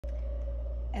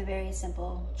A very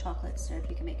simple chocolate syrup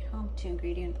you can make at home. 2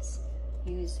 ingredients.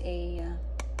 Use a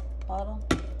bottle.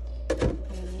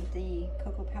 You need the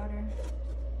cocoa powder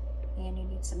and you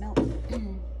need some milk.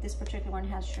 This particular one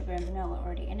has sugar and vanilla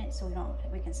already in it, so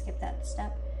we can skip that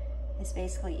step. It's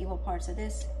basically equal parts of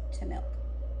this to milk.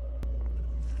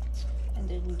 And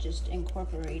then just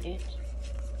incorporate it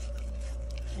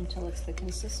until it's the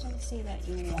consistency that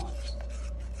you want.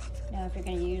 Now if you're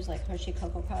going to use like Hershey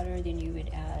cocoa powder, then you would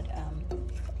add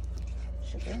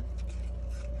sugar,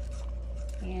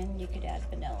 and you could add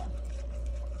vanilla.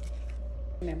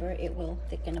 Remember, it will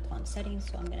thicken upon setting,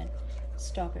 so I'm going to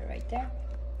stop it right there.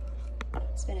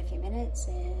 It's been a few minutes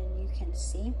and you can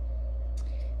see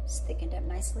it's thickened up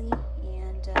nicely,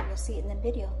 and you'll see it in the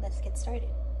video. Let's get started.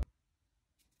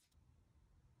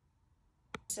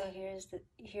 So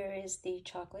here is the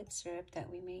chocolate syrup that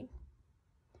we made.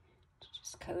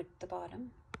 Just coat the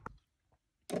bottom.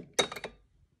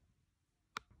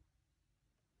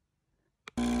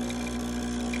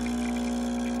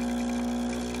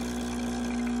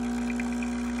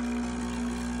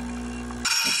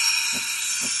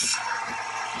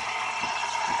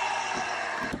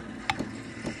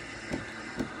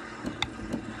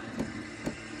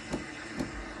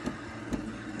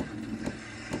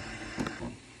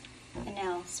 And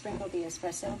now sprinkle the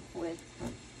espresso with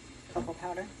cocoa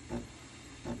powder.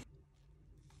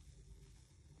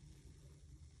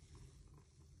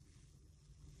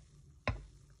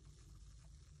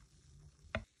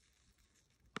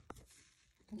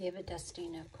 Give a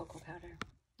dusting of cocoa powder.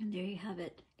 And there you have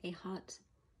it, a hot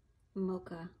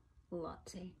mocha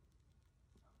latte.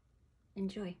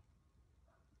 Enjoy.